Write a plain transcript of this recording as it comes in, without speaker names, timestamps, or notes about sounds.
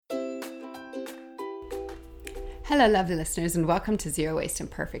Hello, lovely listeners, and welcome to Zero Waste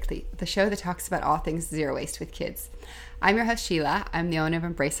Imperfectly, the show that talks about all things zero waste with kids. I'm your host, Sheila. I'm the owner of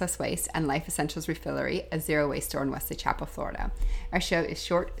Embrace Less Waste and Life Essentials Refillery, a zero waste store in Wesley Chapel, Florida. Our show is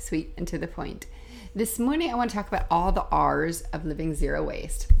short, sweet, and to the point. This morning, I want to talk about all the R's of living zero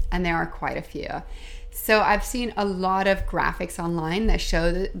waste, and there are quite a few. So I've seen a lot of graphics online that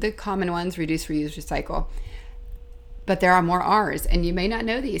show the common ones: reduce, reuse, recycle. But there are more R's, and you may not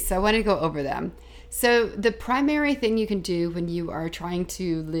know these, so I want to go over them. So the primary thing you can do when you are trying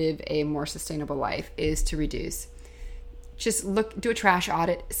to live a more sustainable life is to reduce. Just do a trash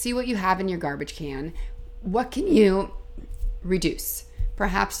audit, see what you have in your garbage can. What can you reduce?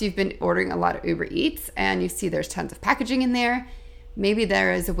 Perhaps you've been ordering a lot of Uber Eats and you see there's tons of packaging in there. Maybe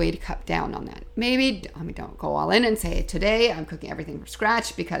there is a way to cut down on that. Maybe, don't go all in and say, today I'm cooking everything from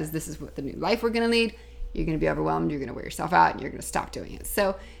scratch because this is what the new life we're going to lead. You're going to be overwhelmed, you're going to wear yourself out, and you're going to stop doing it.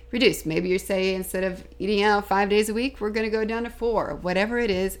 So reduce. Maybe you say, instead of eating out 5 days a week, we're going to go down to 4. Whatever it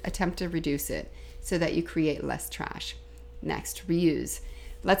is, attempt to reduce it so that you create less trash. Next, reuse.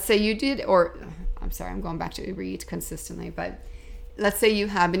 Let's say you did, I'm going back to Uber Eats consistently, but let's say you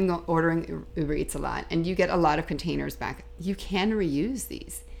have been ordering Uber Eats a lot and you get a lot of containers back. You can reuse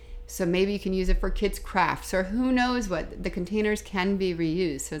these. So maybe you can use it for kids' crafts, or who knows what. The containers can be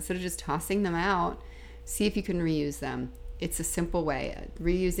reused. So instead of just tossing them out, see if you can reuse them. It's a simple way.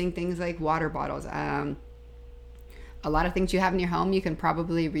 Reusing things like water bottles. A lot of things you have in your home you can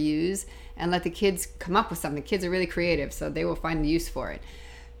probably reuse, and let the kids come up with something. Kids are really creative, so they will find a use for it.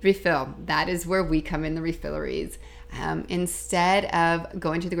 Refill. That is where we come in, the refilleries. Instead of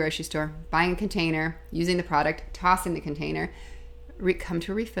going to the grocery store, buying a container, using the product, tossing the container, come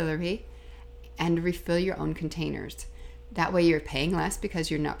to a refillery and refill your own containers. That way you're paying less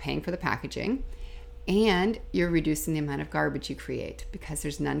because you're not paying for the packaging. And you're reducing the amount of garbage you create because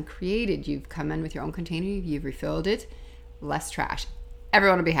there's none created. You've come in with your own container, you've refilled it, less trash.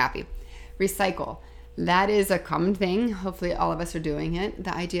 Everyone will be happy. Recycle. That is a common thing. Hopefully all of us are doing it.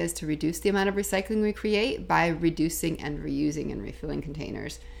 The idea is to reduce the amount of recycling we create by reducing and reusing and refilling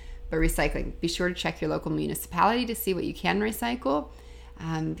containers. But recycling, be sure to check your local municipality to see what you can recycle,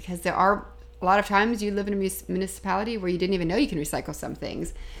 because there are a lot of times you live in a municipality where you didn't even know you can recycle some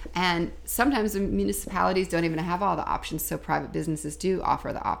things. And sometimes the municipalities don't even have all the options, so private businesses do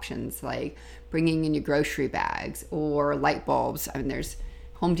offer the options, like bringing in your grocery bags or light bulbs. There's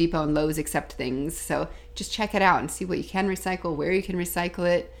Home Depot and Lowe's accept things. So just check it out and see what you can recycle, where you can recycle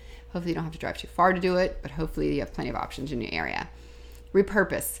it. Hopefully you don't have to drive too far to do it, but hopefully you have plenty of options in your area.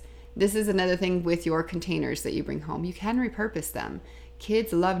 Repurpose. This is another thing with your containers that you bring home. You can repurpose them.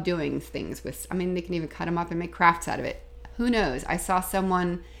 Kids love doing things with, they can even cut them up and make crafts out of it. Who knows? I saw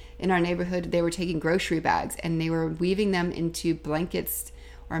someone in our neighborhood, they were taking grocery bags and they were weaving them into blankets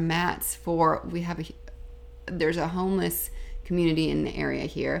or mats there's a homeless community in the area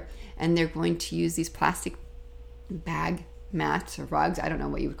here, and they're going to use these plastic bag mats or rugs, I don't know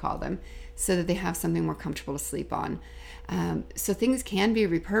what you would call them, so that they have something more comfortable to sleep on. So things can be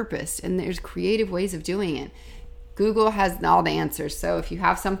repurposed, and there's creative ways of doing it. Google has all the answers. So if you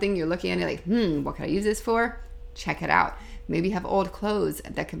have something you're looking at it like, what can I use this for? Check it out. Maybe you have old clothes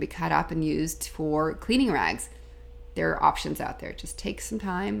that can be cut up and used for cleaning rags. There are options out there. Just take some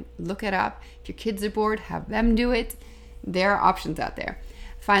time, look it up. If your kids are bored, have them do it. There are options out there.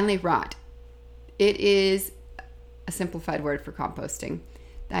 Finally, rot. It is a simplified word for composting.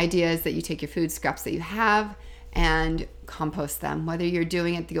 The idea is that you take your food scraps that you have and compost them, whether you're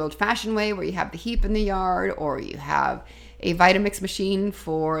doing it the old-fashioned way where you have the heap in the yard, or you have a Vitamix machine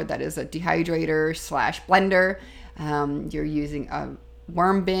that is a dehydrator / blender. You're using a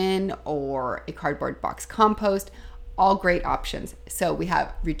worm bin or a cardboard box compost. All great options. So we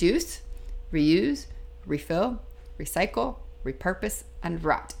have reduce, reuse, refill, recycle, repurpose, and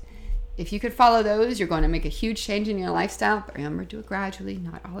rot. If you could follow those, you're going to make a huge change in your lifestyle, but remember, do it gradually,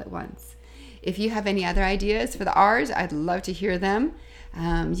 not all at once. If you have any other ideas for the R's, I'd love to hear them.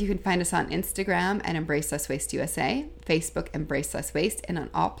 You can find us on Instagram at Embrace Less Waste USA, Facebook Embrace Less Waste, and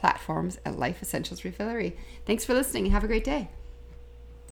on all platforms at Life Essentials Refillery. Thanks for listening and have a great day.